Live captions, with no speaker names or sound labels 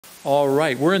All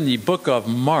right, we're in the book of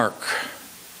Mark,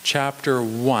 chapter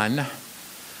 1.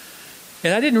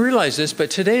 And I didn't realize this, but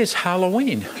today is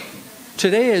Halloween.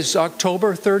 Today is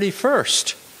October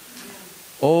 31st.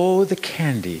 Oh, the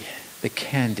candy, the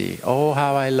candy. Oh,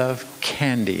 how I love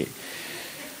candy.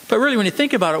 But really, when you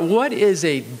think about it, what is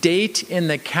a date in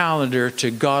the calendar to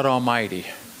God Almighty?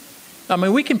 I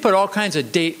mean, we can put all kinds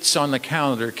of dates on the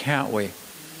calendar, can't we?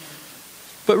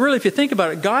 But really, if you think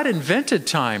about it, God invented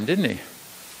time, didn't he?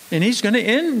 And he's going to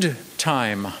end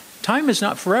time. Time is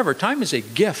not forever. Time is a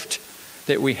gift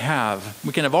that we have.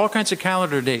 We can have all kinds of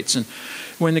calendar dates. And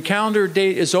when the calendar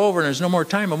date is over and there's no more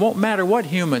time, it won't matter what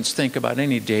humans think about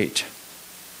any date.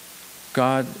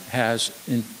 God has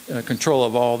control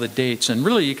of all the dates. And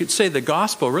really, you could say the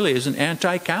gospel really is an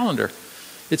anti-calendar.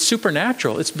 It's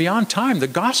supernatural. It's beyond time. The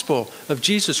gospel of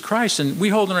Jesus Christ. And we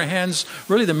hold in our hands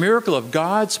really the miracle of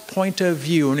God's point of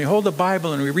view. When we hold the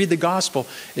Bible and we read the gospel,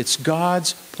 it's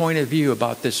God's point of view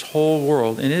about this whole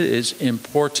world. And it is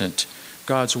important.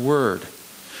 God's word.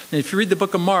 And if you read the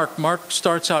book of Mark, Mark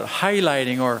starts out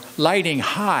highlighting or lighting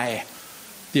high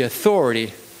the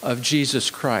authority of Jesus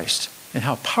Christ and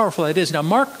how powerful that is. Now,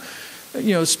 Mark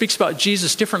speaks about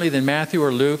Jesus differently than Matthew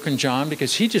or Luke and John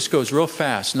because he just goes real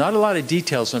fast. Not a lot of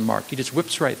details in Mark. He just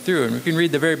whips right through. And we can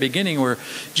read the very beginning where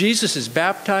Jesus is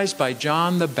baptized by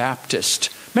John the Baptist.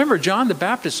 Remember, John the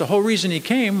Baptist, the whole reason he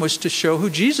came was to show who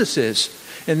Jesus is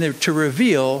and to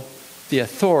reveal the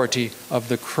authority of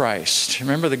the Christ.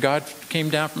 Remember that God came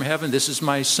down from heaven. This is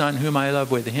my son whom I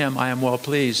love. With him I am well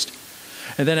pleased.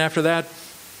 And then after that,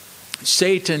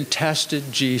 Satan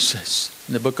tested Jesus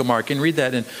in the book of Mark. And read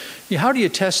that. And how do you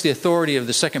test the authority of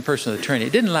the second person of the Trinity?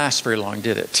 It didn't last very long,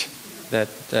 did it? That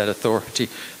authority.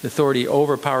 The authority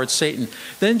overpowered Satan.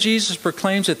 Then Jesus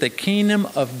proclaims that the kingdom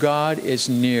of God is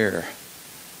near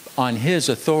on his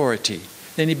authority.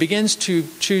 Then he begins to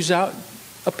choose out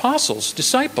apostles,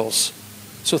 disciples.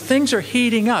 So things are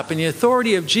heating up. And the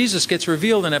authority of Jesus gets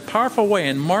revealed in a powerful way.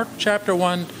 In Mark chapter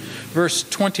 1, verse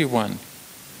 21.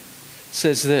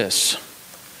 Says this.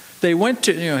 They went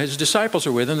to, his disciples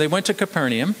were with him. They went to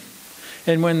Capernaum.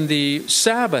 And when the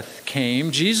Sabbath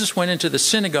came, Jesus went into the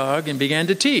synagogue and began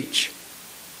to teach.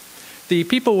 The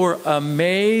people were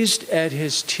amazed at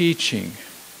his teaching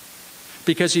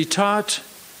because he taught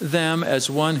them as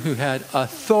one who had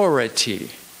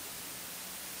authority,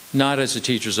 not as the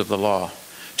teachers of the law.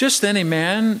 Just then a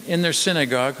man in their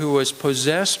synagogue who was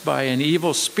possessed by an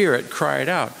evil spirit cried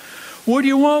out, "What do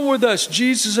you want with us,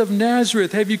 Jesus of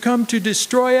Nazareth? Have you come to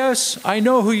destroy us? I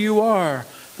know who you are,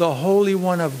 the Holy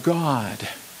One of God."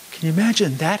 Can you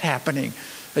imagine that happening?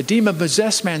 A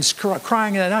demon-possessed man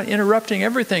crying that out, interrupting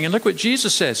everything. And look what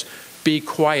Jesus says. "Be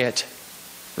quiet."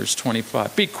 Verse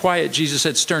 25. "Be quiet," Jesus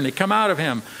said sternly. "Come out of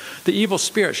him." The evil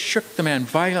spirit shook the man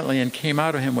violently and came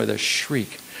out of him with a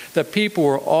shriek. The people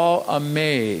were all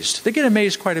amazed. They get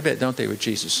amazed quite a bit, don't they, with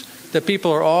Jesus? The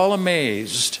people are all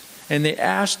amazed. And they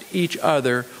asked each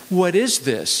other, "What is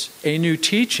this? A new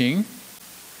teaching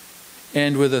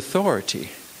and with authority."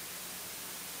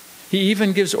 He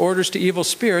even gives orders to evil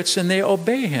spirits and they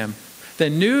obey him. The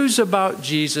news about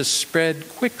Jesus spread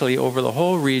quickly over the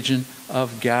whole region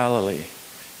of Galilee.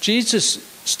 Jesus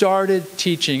started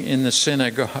teaching in the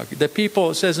synagogue. The people,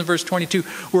 it says in verse 22,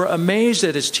 were amazed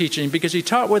at his teaching because he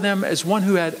taught with them as one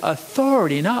who had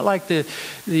authority, not like the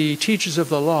teachers of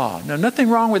the law. Now, nothing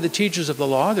wrong with the teachers of the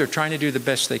law. They're trying to do the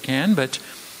best they can, but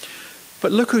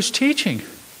look who's teaching.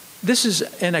 This is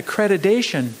an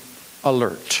accreditation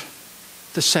alert.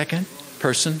 The second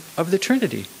person of the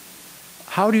Trinity.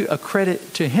 How do you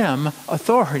accredit to him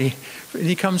authority?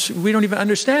 He comes, we don't even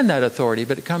understand that authority,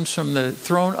 but it comes from the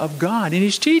throne of God, and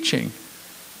he's teaching.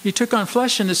 He took on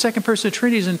flesh, and the second person of the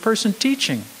Trinity is in person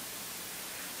teaching.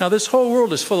 Now, this whole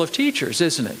world is full of teachers,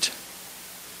 isn't it?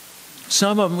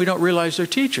 Some of them we don't realize they're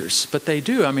teachers, but they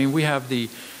do. I mean, we have the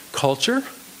culture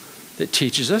that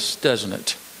teaches us, doesn't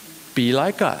it? Be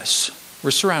like us.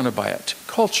 We're surrounded by it.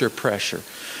 Culture pressure.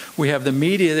 We have the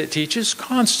media that teaches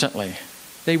constantly.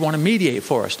 They want to mediate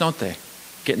for us, don't they?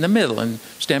 Get in the middle and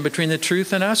stand between the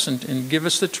truth and us and give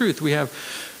us the truth. We have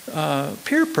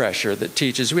peer pressure that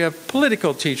teaches. We have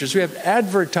political teachers. We have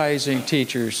advertising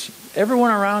teachers.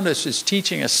 Everyone around us is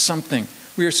teaching us something.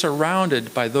 We are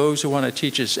surrounded by those who want to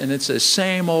teach us. And it's the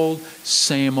same old.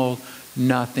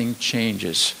 Nothing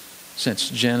changes since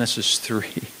Genesis 3.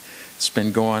 It's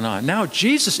been going on. Now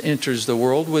Jesus enters the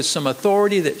world with some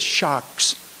authority that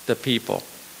shocks the people.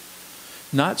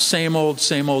 Not same old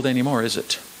anymore, is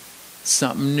it?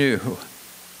 Something new.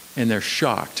 And they're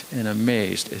shocked and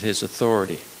amazed at his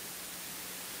authority.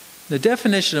 The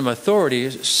definition of authority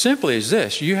simply is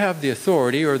this. You have the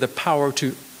authority or the power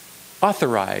to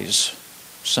authorize.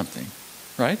 something,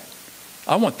 right?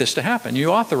 I want this to happen.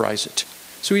 You authorize it.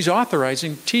 So he's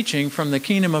authorizing teaching from the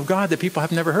kingdom of God that people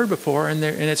have never heard before, and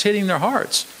it's hitting their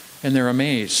hearts, and they're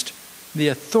amazed. The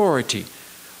authority.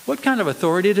 What kind of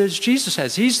authority does Jesus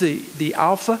have? He's the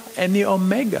Alpha and the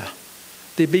Omega,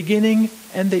 the beginning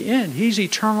and the end. He's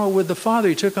eternal with the Father.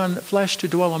 He took on flesh to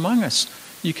dwell among us.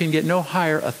 You can get no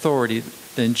higher authority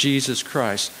than Jesus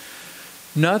Christ.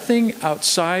 Nothing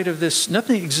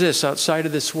exists outside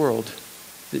of this world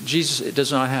that Jesus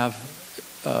does not have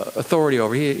authority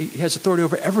over. He has authority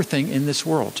over everything in this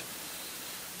world.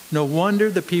 No wonder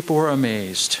the people were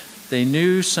amazed. They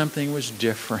knew something was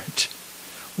different.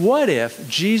 What if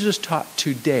Jesus taught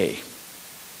today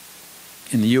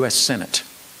in the U.S. Senate?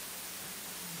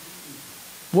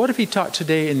 What if he taught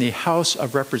today in the House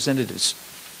of Representatives?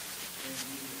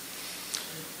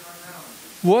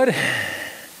 Well,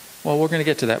 we're going to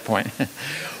get to that point.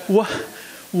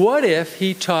 What if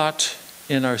he taught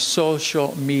in our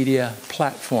social media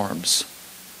platforms?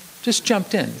 Just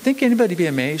jumped in. Think anybody be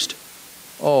amazed?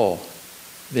 Oh,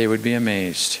 they would be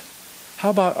amazed. How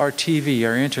about our TV,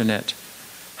 our internet?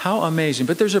 How amazing.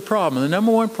 But there's a problem. The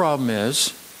number one problem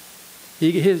is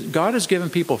God has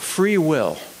given people free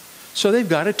will. So they've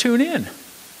got to tune in.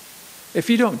 If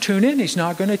you don't tune in, he's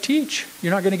not going to teach.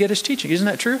 You're not going to get his teaching. Isn't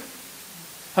that true?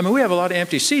 I mean, we have a lot of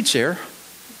empty seats here.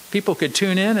 People could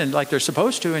tune in and like they're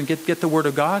supposed to and get the Word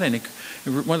of God. And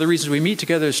one of the reasons we meet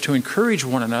together is to encourage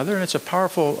one another. And it's a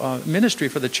powerful ministry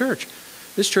for the church.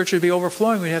 This church would be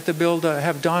overflowing. We'd have to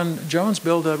have Don Jones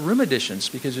build room additions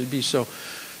because it'd be so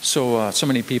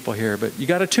many people here. But you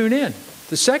got to tune in.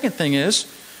 The second thing is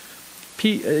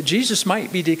Jesus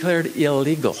might be declared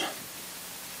illegal.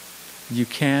 You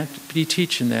can't be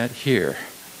teaching that here.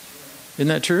 Isn't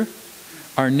that true?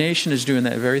 Our nation is doing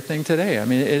that very thing today. I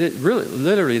mean, it really,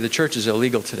 literally, the church is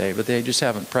illegal today, but they just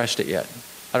haven't pressed it yet.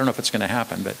 I don't know if it's going to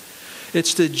happen, but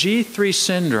it's the G3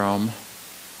 syndrome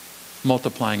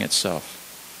multiplying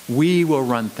itself. We will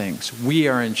run things. We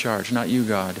are in charge, not you,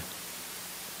 God.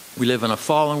 We live in a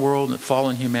fallen world and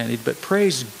fallen humanity, but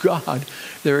praise God,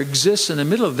 there exists in the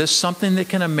middle of this something that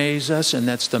can amaze us, and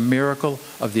that's the miracle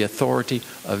of the authority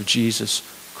of Jesus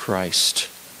Christ.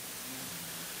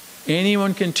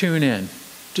 Anyone can tune in.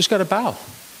 Just got to bow.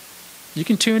 You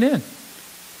can tune in.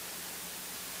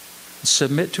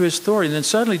 Submit to his authority. And then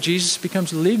suddenly Jesus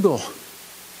becomes legal.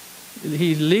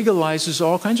 He legalizes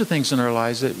all kinds of things in our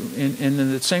lives. And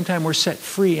at the same time, we're set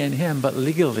free in him, but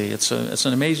legally. It's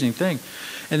an amazing thing.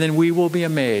 And then we will be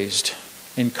amazed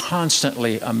and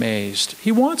constantly amazed.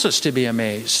 He wants us to be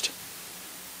amazed.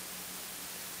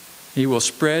 He will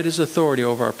spread his authority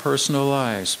over our personal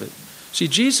lives. But see,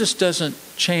 Jesus doesn't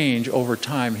change over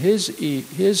time. His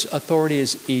authority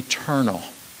is eternal.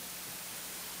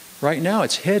 Right now,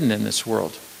 it's hidden in this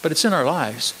world, but it's in our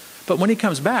lives. But when he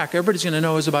comes back, everybody's going to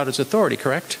know about his authority,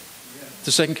 correct? Yeah.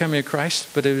 The second coming of Christ,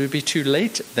 but it would be too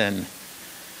late then.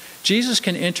 Jesus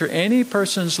can enter any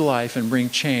person's life and bring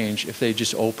change if they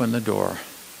just open the door.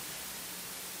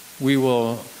 We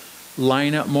will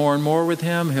line up more and more with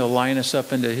him. He'll line us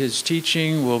up into his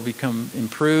teaching. We'll become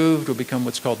improved. We'll become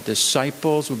what's called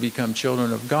disciples. We'll become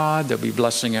children of God. There'll be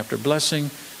blessing after blessing.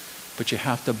 But you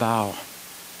have to bow.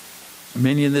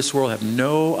 Many in this world have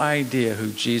no idea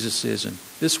who Jesus is. And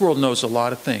this world knows a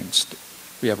lot of things.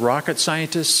 We have rocket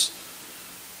scientists,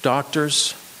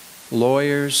 doctors,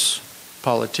 lawyers,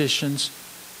 politicians,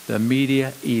 the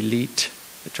media elite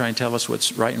that try and tell us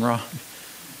what's right and wrong.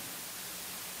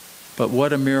 But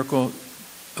what a miracle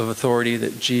of authority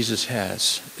that Jesus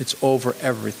has. It's over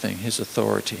everything, his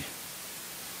authority.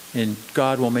 And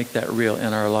God will make that real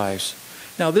in our lives.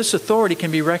 Now, this authority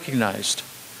can be recognized.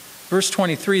 Verse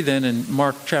 23 then in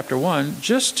Mark chapter 1,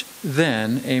 just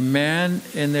then a man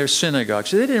in their synagogue.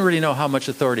 So they didn't really know how much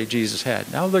authority Jesus had.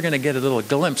 Now they're going to get a little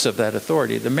glimpse of that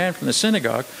authority. The man from the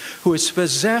synagogue who is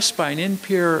possessed by an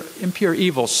impure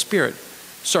evil spirit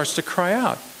starts to cry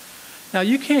out. Now,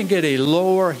 you can't get a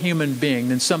lower human being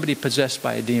than somebody possessed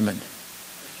by a demon.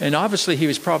 And obviously, he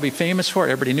was probably famous for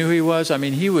it. Everybody knew who he was. I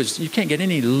mean, you can't get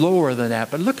any lower than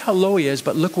that. But look how low he is,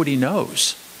 but look what he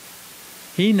knows.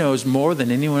 He knows more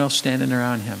than anyone else standing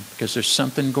around him because there's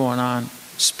something going on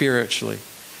spiritually.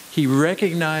 He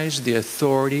recognized the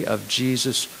authority of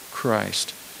Jesus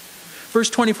Christ. Verse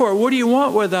 24, what do you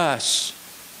want with us,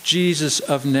 Jesus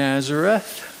of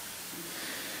Nazareth?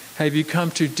 Have you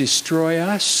come to destroy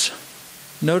us?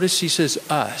 Notice he says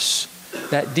us.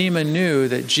 That demon knew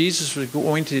that Jesus was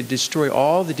going to destroy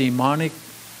all the demonic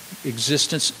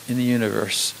existence in the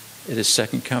universe at his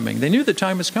second coming. They knew the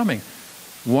time was coming.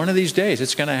 One of these days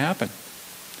it's going to happen.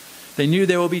 They knew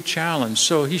they will be challenged.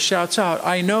 So he shouts out,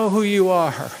 I know who you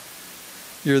are.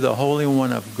 You're the Holy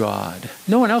One of God.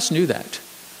 No one else knew that.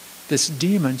 This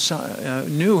demon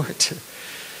knew it.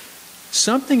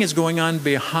 Something is going on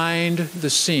behind the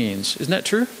scenes. Isn't that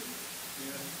true?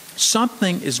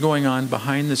 Something is going on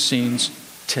behind the scenes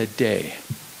today.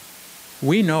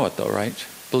 We know it though, right?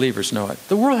 Believers know it.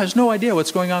 The world has no idea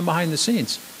what's going on behind the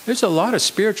scenes. There's a lot of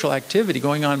spiritual activity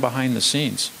going on behind the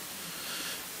scenes.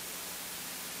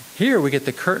 Here we get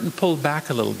the curtain pulled back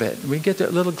a little bit. We get a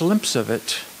little glimpse of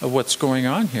it, of what's going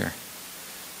on here.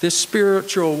 This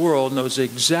spiritual world knows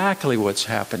exactly what's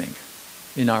happening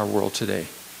in our world today.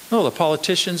 No, the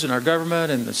politicians and our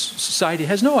government and the society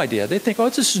has no idea. They think, oh,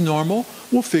 this is normal.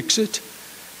 We'll fix it.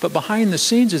 But behind the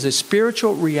scenes is a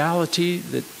spiritual reality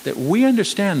that we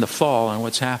understand the fall and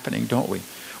what's happening, don't we?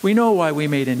 We know why we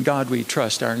made "In God We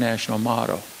Trust" our national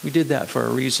motto. We did that for a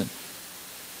reason.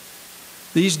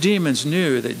 These demons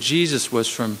knew that Jesus was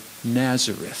from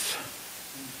Nazareth.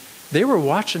 They were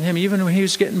watching him even when he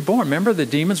was getting born. Remember, the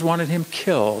demons wanted him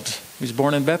killed. He was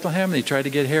born in Bethlehem, and they tried to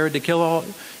get Herod to kill all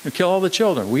the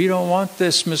children. We don't want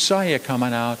this Messiah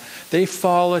coming out. They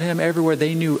followed him everywhere.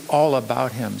 They knew all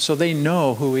about him, so they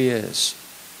know who he is.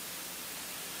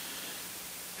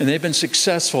 And they've been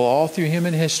successful all through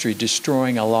human history,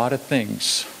 destroying a lot of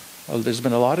things. There's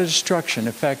been a lot of destruction.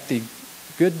 In fact, the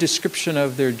good description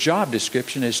of their job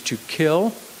description is to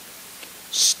kill,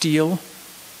 steal,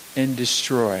 and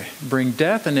destroy. Bring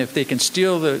death, and if they can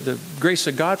steal the grace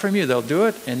of God from you, they'll do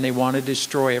it, and they want to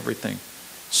destroy everything.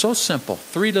 So simple.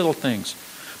 3 little things.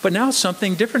 But now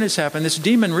something different has happened. This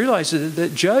demon realizes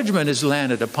that judgment has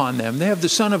landed upon them. They have the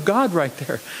Son of God right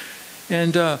there.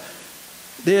 And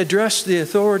they address the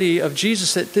authority of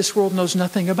Jesus that this world knows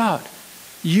nothing about.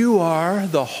 You are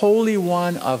the Holy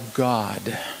One of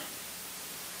God.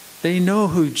 They know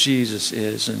who Jesus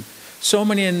is. And so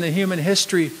many in the human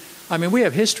history, I mean, we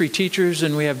have history teachers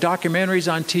and we have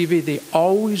documentaries on TV. They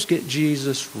always get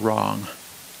Jesus wrong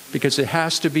because it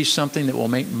has to be something that will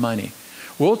make money.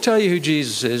 We'll tell you who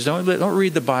Jesus is. Don't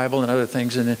read the Bible and other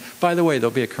things. And then, by the way, there'll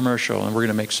be a commercial and we're going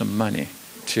to make some money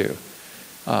too.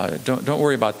 Don't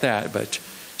worry about that, but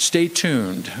stay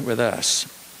tuned with us.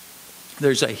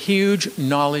 There's a huge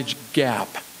knowledge gap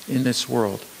in this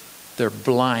world. They're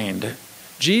blind.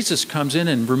 Jesus comes in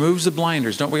and removes the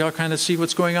blinders. Don't we all kind of see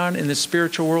what's going on in this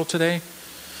spiritual world today?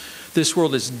 This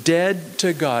world is dead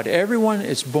to God. Everyone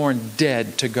is born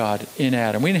dead to God in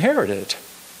Adam. We inherited it.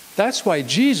 That's why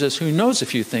Jesus, who knows a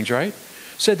few things, right,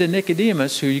 said to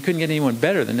Nicodemus, who you couldn't get anyone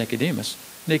better than Nicodemus,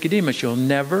 Nicodemus, you'll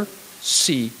never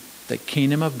see the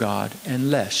kingdom of God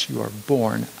unless you are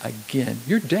born again.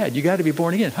 You're dead. You got to be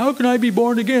born again. How can I be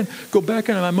born again? Go back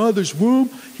into my mother's womb?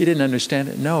 He didn't understand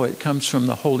it. No, it comes from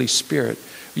the Holy Spirit.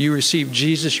 You receive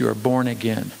Jesus, you are born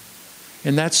again.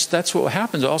 And that's what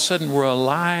happens. All of a sudden we're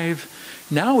alive.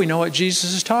 Now we know what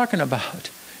Jesus is talking about.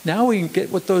 Now we can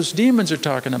get what those demons are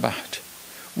talking about.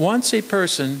 Once a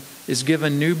person is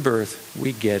given new birth,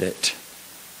 we get it.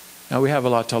 Now we have a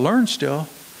lot to learn still.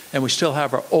 And we still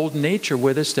have our old nature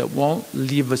with us that won't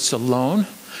leave us alone.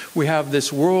 We have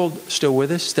this world still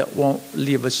with us that won't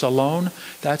leave us alone.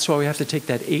 That's why we have to take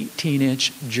that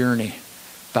 18-inch journey.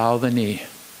 Bow the knee.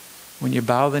 When you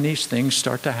bow the knees, things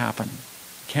start to happen.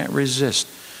 Can't resist.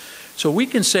 So we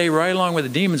can say right along with the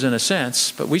demons in a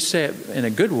sense, but we say it in a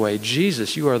good way,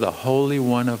 Jesus, you are the Holy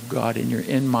One of God and you're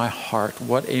in my heart.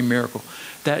 What a miracle.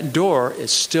 That door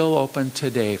is still open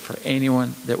today for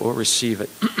anyone that will receive it.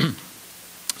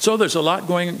 So there's a lot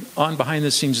going on behind the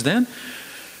scenes then.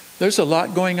 There's a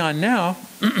lot going on now.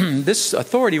 This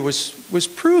authority was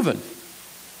proven.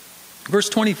 Verse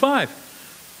 25.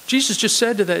 Jesus just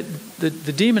said to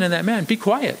the demon in that man, be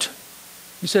quiet.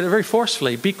 He said it very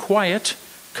forcefully, be quiet,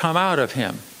 come out of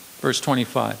him. Verse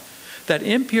 25. That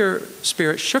impure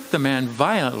spirit shook the man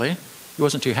violently. He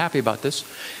wasn't too happy about this.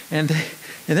 And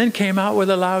then came out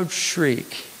with a loud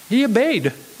shriek. He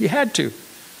obeyed. He had to.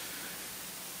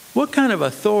 What kind of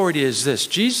authority is this?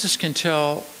 Jesus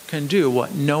can do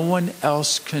what no one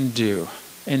else can do.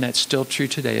 And that's still true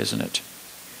today, isn't it?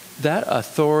 That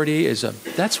authority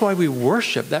that's why we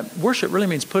worship. That worship really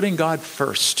means putting God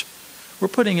first. We're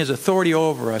putting his authority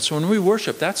over us. When we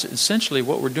worship, that's essentially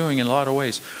what we're doing in a lot of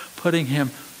ways. Putting him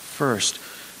first.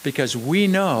 Because we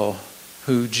know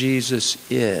who Jesus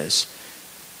is.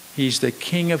 He's the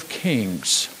King of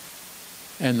Kings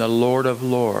and the Lord of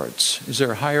Lords. Is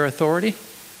there a higher authority?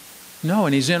 No,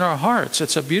 and he's in our hearts.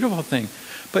 It's a beautiful thing.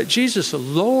 But Jesus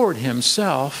lowered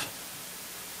himself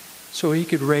so he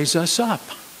could raise us up.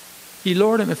 He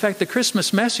lowered him. In fact, the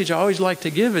Christmas message I always like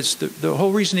to give is the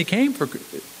whole reason he came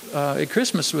at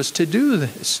Christmas was to do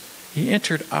this. He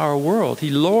entered our world.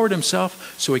 He lowered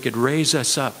himself so he could raise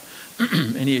us up.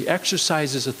 and he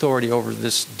exercises authority over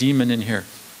this demon in here.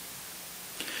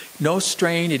 No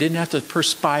strain. He didn't have to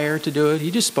perspire to do it. He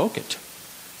just spoke it.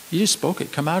 He just spoke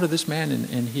it. Come out of this man,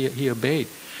 and he obeyed.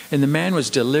 And the man was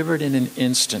delivered in an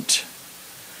instant.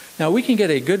 Now, we can get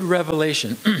a good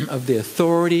revelation of the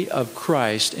authority of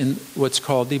Christ in what's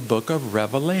called the book of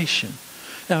Revelation.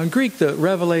 Now, in Greek, the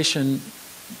Revelation,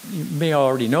 you may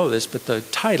already know this, but the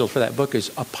title for that book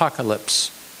is Apocalypse.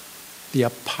 The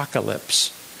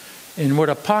Apocalypse. And what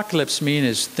apocalypse means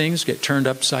is things get turned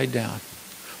upside down.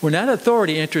 When that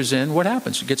authority enters in, what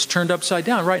happens? It gets turned upside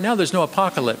down. Right now, there's no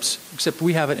apocalypse, except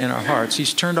we have it in our hearts.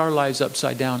 He's turned our lives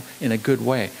upside down in a good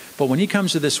way. But when he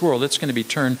comes to this world, it's going to be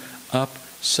turned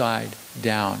upside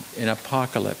down in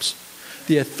apocalypse.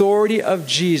 The authority of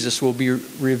Jesus will be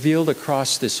revealed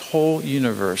across this whole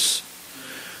universe.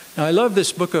 Now, I love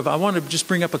this book I want to just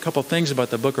bring up a couple things about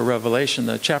the book of Revelation.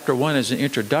 The chapter 1 is an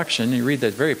introduction. You read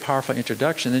that very powerful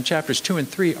introduction. Then chapters 2 and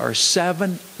 3 are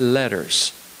 7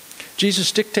 letters.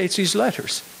 Jesus dictates these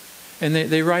letters. And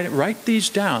they write these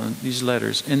down, these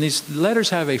letters. And these letters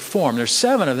have a form. There's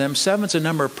 7 of them. 7's a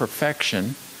number of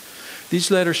perfection.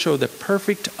 These letters show the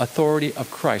perfect authority of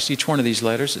Christ. Each one of these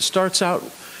letters, it starts out,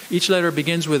 each letter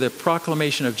begins with a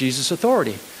proclamation of Jesus'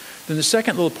 authority. Then the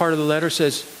second little part of the letter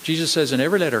says, Jesus says in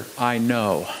every letter, I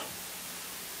know.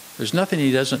 There's nothing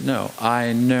he doesn't know.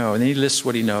 I know. And then he lists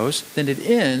what he knows. Then it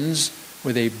ends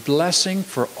with a blessing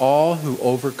for all who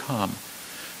overcome.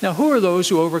 Now, who are those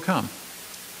who overcome?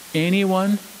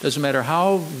 Anyone. Doesn't matter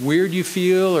how weird you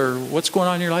feel or what's going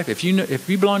on in your life. If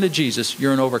you belong to Jesus,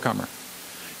 you're an overcomer.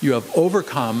 You have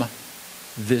overcome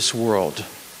this world.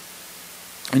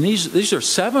 And these are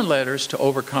 7 letters to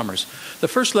overcomers. The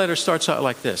first letter starts out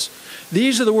like this.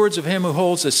 These are the words of him who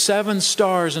holds the 7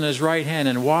 stars in his right hand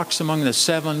and walks among the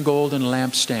 7 golden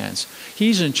lampstands.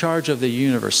 He's in charge of the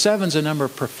universe. 7's a number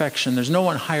of perfection. There's no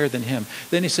one higher than him.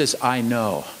 Then he says, I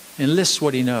know. And lists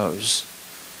what he knows.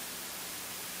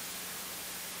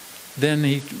 Then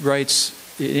he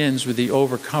writes, it ends with the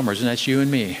overcomers, and that's you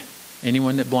and me.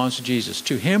 Anyone that belongs to Jesus.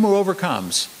 To him who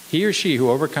overcomes, he or she who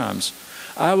overcomes,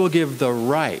 I will give the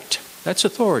right, that's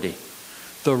authority,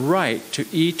 the right to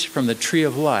eat from the tree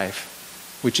of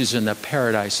life, which is in the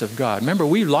paradise of God. Remember,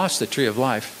 we lost the tree of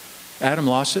life. Adam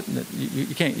lost it.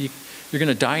 You can't. You're going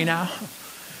to die now.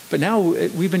 But now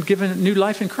we've been given new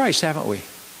life in Christ, haven't we?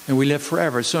 And we live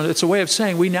forever. So it's a way of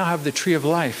saying we now have the tree of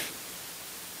life.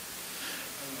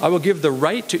 I will give the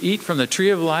right to eat from the tree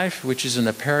of life, which is in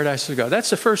the paradise of God. That's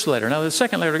the first letter. Now, the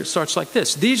second letter starts like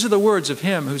this. These are the words of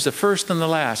him who's the first and the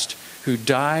last, who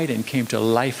died and came to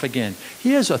life again.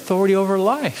 He has authority over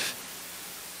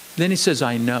life. Then he says,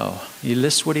 I know. He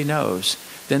lists what he knows.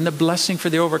 Then the blessing for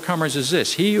the overcomers is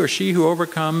this. He or she who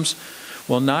overcomes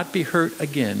will not be hurt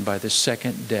again by the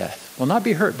second death. Will not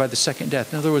be hurt by the second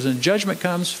death. In other words, when judgment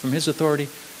comes from his authority,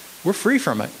 we're free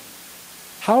from it.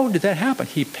 How did that happen?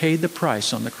 He paid the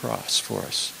price on the cross for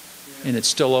us. And it's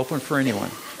still open for anyone.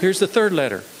 Here's the third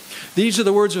letter. These are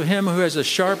the words of him who has a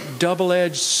sharp,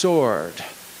 double-edged sword.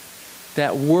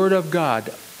 That word of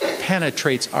God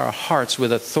penetrates our hearts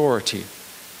with authority.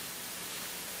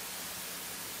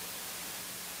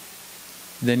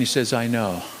 Then he says, I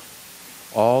know.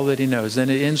 All that he knows.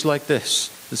 Then it ends like this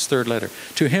third letter.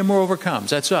 To him who overcomes,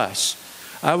 that's us,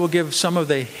 I will give some of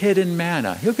the hidden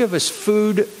manna. He'll give us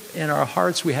food in our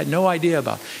hearts we had no idea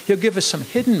about. He'll give us some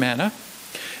hidden manna.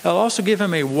 I'll also give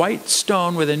him a white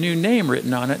stone with a new name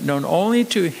written on it, known only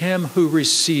to him who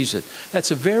receives it.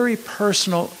 That's a very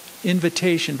personal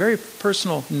invitation, very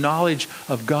personal knowledge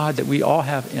of God that we all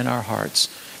have in our hearts.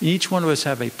 Each one of us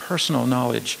have a personal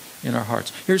knowledge in our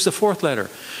hearts. Here's the fourth letter.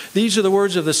 These are the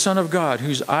words of the Son of God,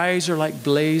 whose eyes are like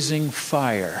blazing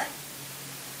fire,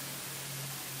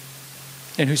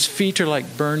 and whose feet are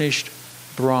like burnished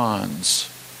bronze.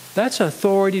 That's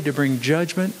authority to bring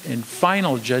judgment and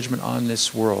final judgment on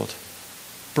this world.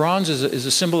 Bronze is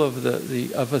a symbol of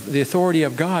the authority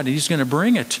of God. He's going to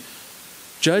bring it.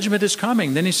 Judgment is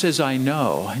coming. Then he says, I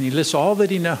know. And he lists all that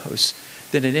he knows.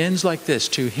 Then it ends like this.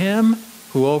 To him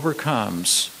who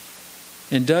overcomes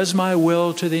and does my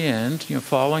will to the end,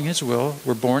 following his will,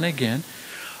 we're born again,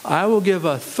 I will give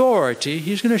authority.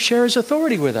 He's going to share his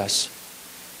authority with us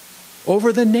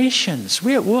over the nations.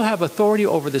 We'll have authority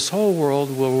over this whole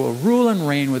world. We'll rule and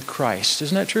reign with Christ.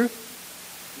 Isn't that true?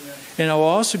 Yeah. And I will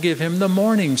also give him the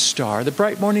morning star, the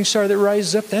bright morning star that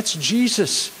rises up. That's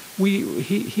Jesus.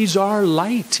 He's our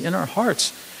light in our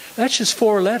hearts. That's just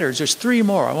 4 letters. There's 3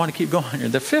 more. I want to keep going here.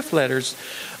 The 5th letter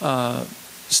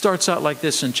starts out like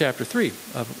this in chapter 3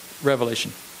 of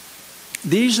Revelation.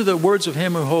 These are the words of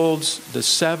him who holds the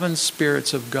seven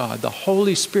spirits of God. The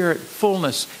Holy Spirit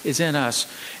fullness is in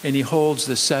us, and he holds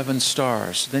the seven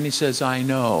stars. Then he says, I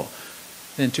know.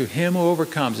 Then to him who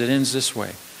overcomes, it ends this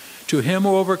way. To him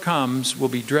who overcomes will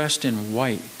be dressed in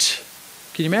white.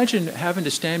 Can you imagine having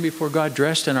to stand before God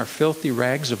dressed in our filthy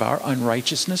rags of our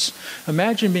unrighteousness?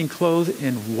 Imagine being clothed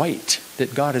in white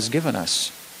that God has given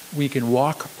us. We can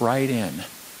walk right in,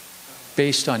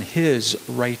 based on his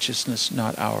righteousness,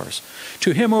 not ours.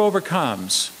 To him who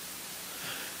overcomes,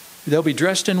 they'll be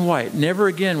dressed in white. Never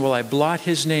again will I blot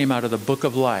his name out of the book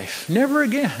of life. Never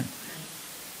again.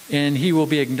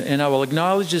 And I will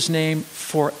acknowledge his name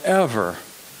forever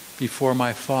before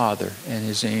my Father and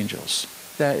his angels.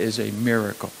 That is a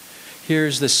miracle.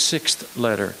 Here's the sixth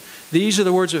letter. These are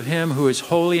the words of him who is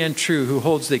holy and true, who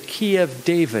holds the key of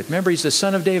David. Remember, he's the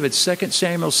son of David, 2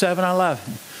 Samuel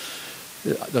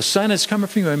 7:11. The Son is coming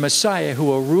from you, a Messiah who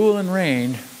will rule and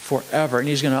reign forever. And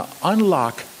he's going to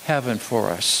unlock heaven for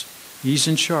us. He's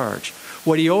in charge.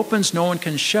 What he opens, no one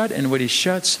can shut. And what he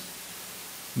shuts,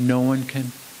 no one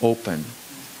can open.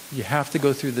 You have to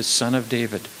go through the Son of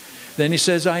David. Then he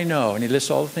says, I know. And he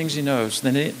lists all the things he knows.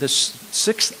 Then the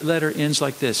sixth letter ends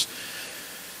like this.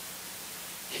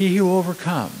 He who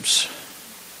overcomes,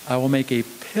 I will make a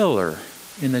pillar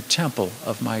in the temple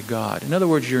of my God. In other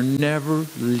words, you're never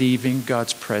leaving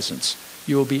God's presence.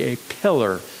 You will be a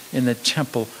pillar in the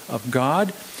temple of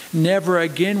God. Never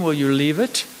again will you leave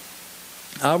it.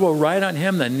 I will write on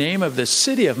him the name of the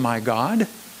city of my God.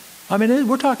 I mean,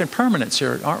 we're talking permanence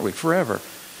here, aren't we? Forever.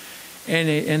 And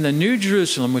in the New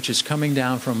Jerusalem, which is coming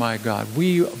down from my God,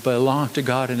 we belong to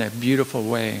God in a beautiful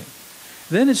way.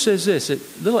 Then it says this, a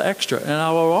little extra, and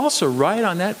I will also write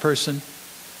on that person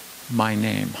my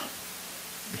name.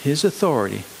 His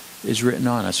authority is written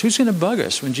on us. Who's going to bug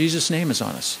us when Jesus' name is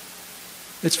on us?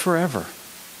 It's forever.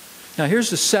 Now here's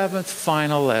the seventh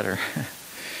final letter.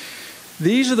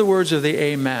 These are the words of the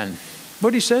Amen.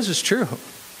 What he says is true.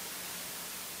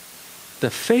 The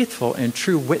faithful and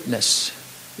true witness.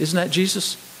 Isn't that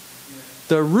Jesus?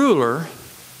 The ruler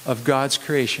of God's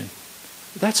creation.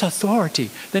 That's authority.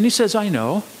 Then he says, I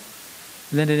know.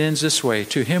 And then it ends this way.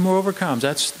 To him who overcomes,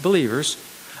 that's believers,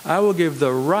 I will give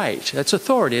the right, that's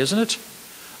authority, isn't it?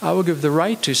 I will give the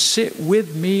right to sit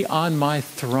with me on my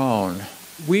throne.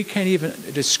 We can't even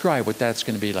describe what that's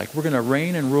going to be like. We're going to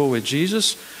reign and rule with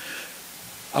Jesus.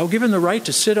 I'll give him the right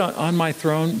to sit on my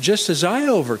throne just as I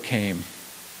overcame.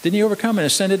 Didn't he overcome and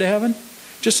ascended to heaven?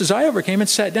 Just as I overcame and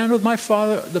sat down with my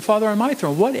Father, the Father on my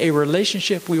throne. What a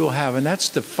relationship we will have. And that's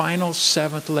the final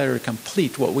seventh letter to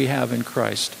complete what we have in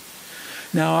Christ.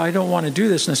 Now, I don't want to do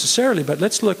this necessarily, but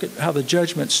let's look at how the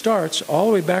judgment starts all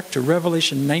the way back to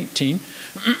Revelation 19.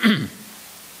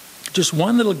 Just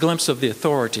one little glimpse of the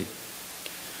authority.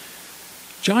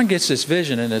 John gets this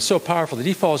vision, and it's so powerful that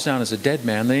he falls down as a dead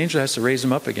man. The angel has to raise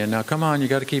him up again. Now, come on, you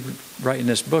got to keep writing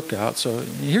this book out. So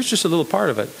here's just a little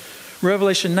part of it.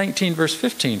 Revelation 19, verse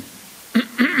 15.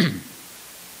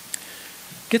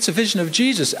 Gets a vision of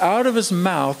Jesus. Out of his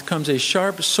mouth comes a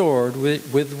sharp sword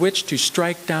with which to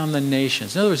strike down the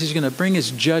nations. In other words, he's going to bring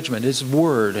his judgment, his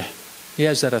word. He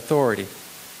has that authority.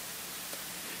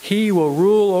 He will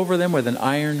rule over them with an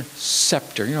iron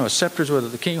scepter. You know, a scepter is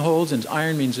what the king holds, and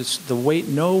iron means it's the weight.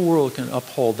 No world can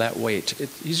uphold that weight.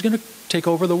 He's going to take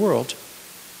over the world.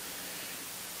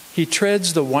 He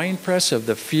treads the winepress of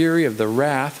the fury of the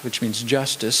wrath, which means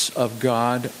justice, of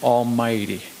God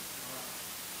Almighty.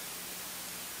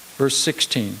 Verse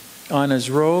 16, on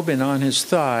his robe and on his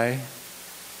thigh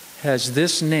has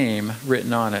this name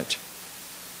written on it,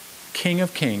 King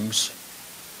of Kings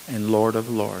and Lord of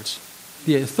Lords.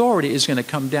 The authority is going to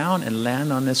come down and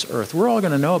land on this earth. We're all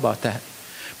going to know about that.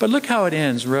 But look how it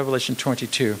ends in Revelation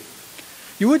 22.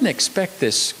 You wouldn't expect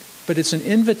this, but it's an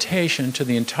invitation to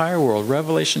the entire world.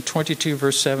 Revelation 22,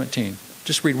 verse 17.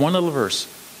 Just read one little verse.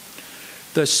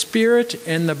 The Spirit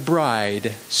and the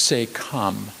bride say,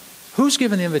 come. Who's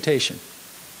given the invitation?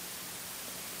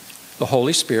 The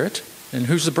Holy Spirit. And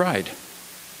who's the bride?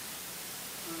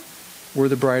 We're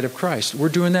the bride of Christ. We're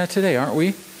doing that today, aren't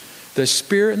we? The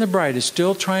Spirit and the bride is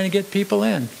still trying to get people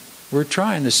in. We're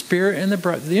trying. The Spirit and the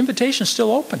bride. The invitation is still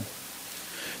open.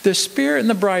 The Spirit and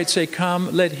the bride say,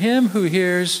 come. Let him who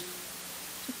hears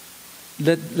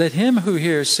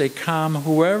say, come.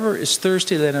 Whoever is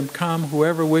thirsty, let him come.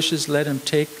 Whoever wishes, let him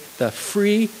take the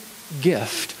free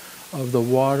gift of the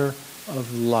water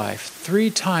of life. 3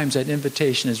 times that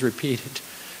invitation is repeated.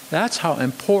 That's how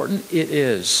important it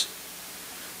is.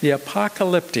 The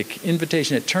apocalyptic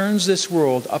invitation, it turns this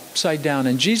world upside down.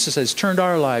 And Jesus has turned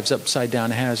our lives upside down,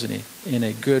 hasn't he? In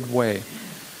a good way.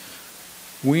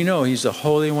 We know he's the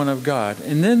Holy One of God.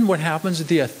 And then what happens?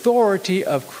 The authority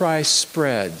of Christ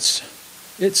spreads.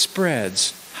 It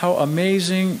spreads. How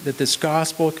amazing that this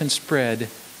gospel can spread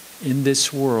in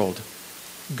this world.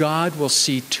 God will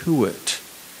see to it.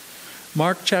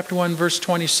 Mark chapter 1 verse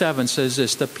 27 says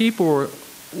this, the people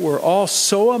were all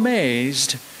so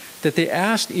amazed that they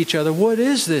asked each other, what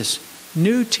is this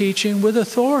new teaching with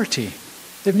authority?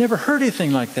 They've never heard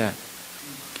anything like that.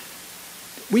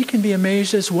 We can be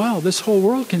amazed as well. This whole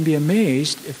world can be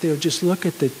amazed if they'll just look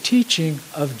at the teaching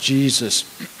of Jesus.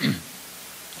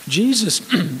 Jesus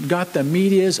got the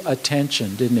media's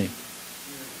attention, didn't he?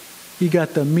 He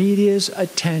got the media's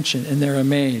attention, and they're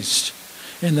amazed.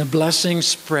 And the blessing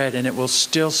spread, and it will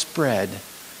still spread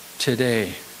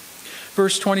today.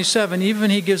 Verse 27,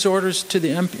 even he gives orders to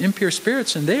the impure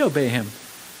spirits, and they obey him.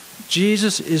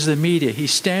 Jesus is the media. He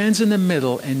stands in the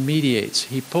middle and mediates.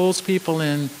 He pulls people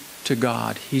in to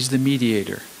God. He's the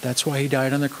mediator. That's why he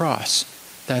died on the cross.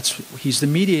 He's the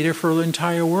mediator for the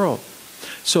entire world.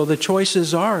 So the choice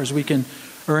is ours. We can,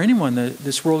 or anyone,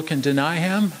 this world can deny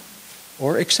him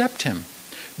or accept him.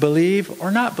 Believe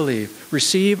or not believe.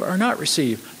 Receive or not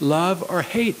receive. Love or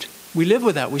hate. We live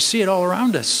with that. We see it all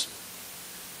around us.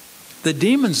 The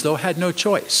demons, though, had no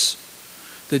choice.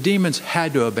 The demons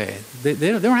had to obey.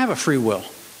 They don't have a free will.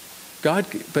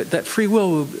 But that free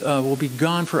will will be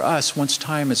gone for us once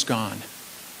time is gone.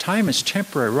 Time is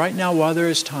temporary. Right now, while there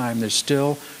is time, there's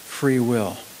still free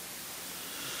will.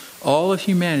 All of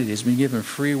humanity has been given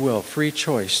free will, free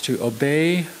choice to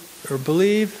obey or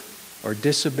believe or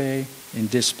disobey and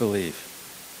disbelieve.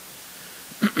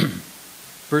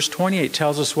 Verse 28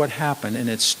 tells us what happened, and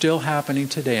it's still happening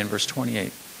today in verse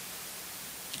 28.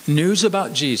 News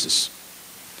about Jesus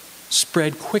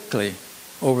spread quickly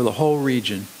over the whole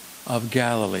region of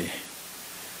Galilee.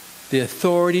 The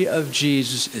authority of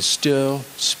Jesus is still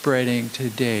spreading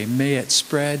today. May it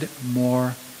spread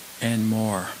more and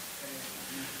more.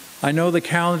 I know the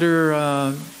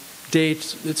calendar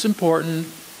date, it's important.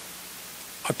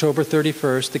 October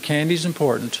 31st. The candy's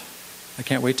important. I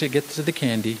can't wait to get to the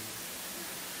candy.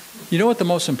 You know what the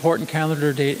most important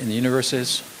calendar date in the universe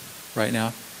is right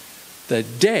now? The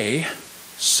day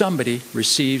somebody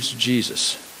receives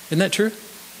Jesus. Isn't that true?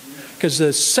 Because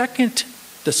the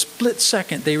split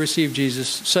second they receive Jesus,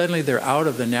 suddenly they're out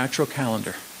of the natural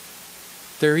calendar.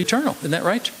 They're eternal. Isn't that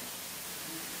right?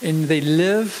 And they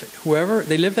live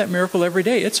that miracle every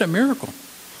day. It's a miracle.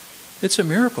 It's a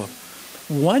miracle.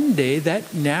 One day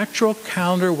that natural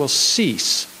calendar will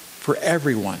cease for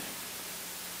everyone.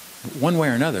 One way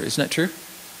or another. Isn't that true?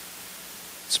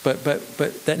 But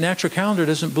that natural calendar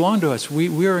doesn't belong to us.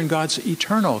 We are in God's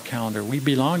eternal calendar. We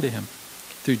belong to him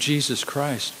through Jesus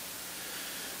Christ.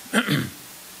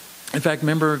 In fact,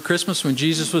 remember Christmas when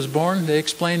Jesus was born? They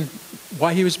explained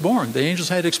why he was born. The angels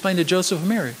had to explain to Joseph and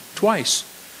Mary twice.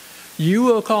 You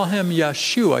will call him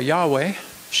Yeshua, Yahweh.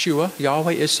 Yeshua,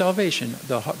 Yahweh is salvation.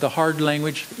 The hard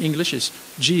language, English, is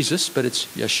Jesus, but it's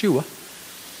Yeshua.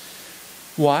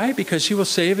 Why? Because he will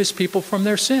save his people from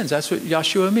their sins. That's what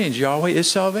Yeshua means. Yahweh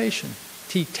is salvation.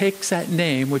 He takes that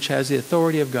name, which has the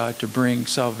authority of God, to bring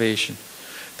salvation.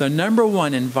 The number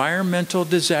one environmental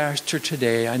disaster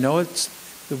today, I know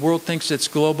the world thinks it's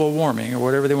global warming or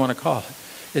whatever they want to call it.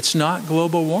 It's not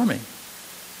global warming.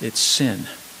 It's sin.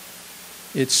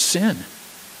 It's sin.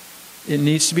 It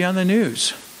needs to be on the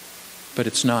news, but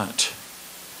it's not.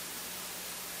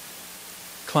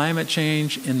 Climate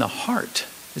change in the heart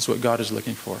is what God is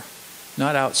looking for,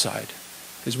 not outside,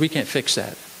 because we can't fix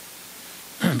that.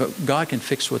 But God can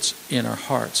fix what's in our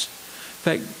hearts.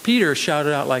 In fact, Peter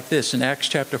shouted out like this in Acts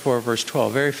chapter 4, verse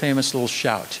 12, very famous little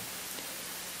shout.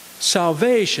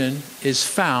 Salvation is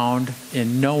found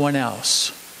in no one else,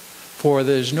 for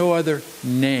there's no other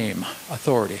name,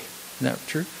 authority. Isn't that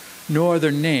true? No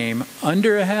other name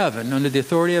under heaven, under the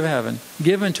authority of heaven,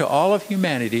 given to all of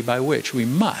humanity by which we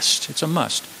must, it's a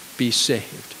must, be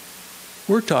saved.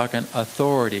 We're talking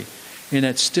authority. And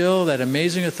it's still, that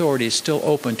amazing authority is still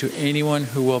open to anyone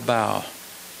who will bow.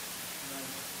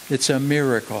 It's a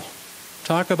miracle.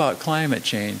 Talk about climate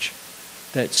change.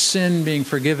 That sin being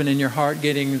forgiven in your heart,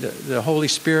 getting the Holy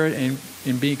Spirit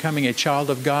and becoming a child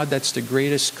of God, that's the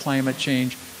greatest climate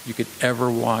change you could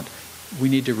ever want. We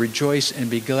need to rejoice and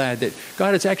be glad that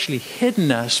God has actually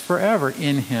hidden us forever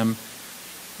in him.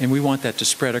 And we want that to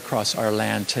spread across our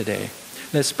land today.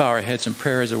 Let's bow our heads in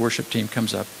prayer as the worship team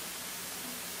comes up.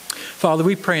 Father,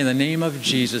 we pray in the name of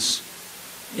Jesus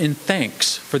in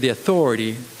thanks for the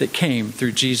authority that came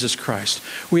through Jesus Christ.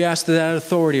 We ask that that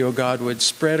authority, oh God, would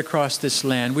spread across this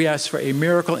land. We ask for a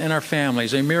miracle in our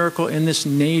families, a miracle in this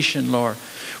nation, Lord.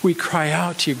 We cry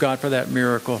out to you, God, for that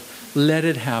miracle. let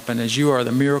it happen as you are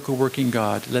the miracle working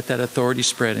God. Let that authority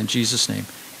spread in Jesus' name.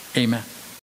 Amen.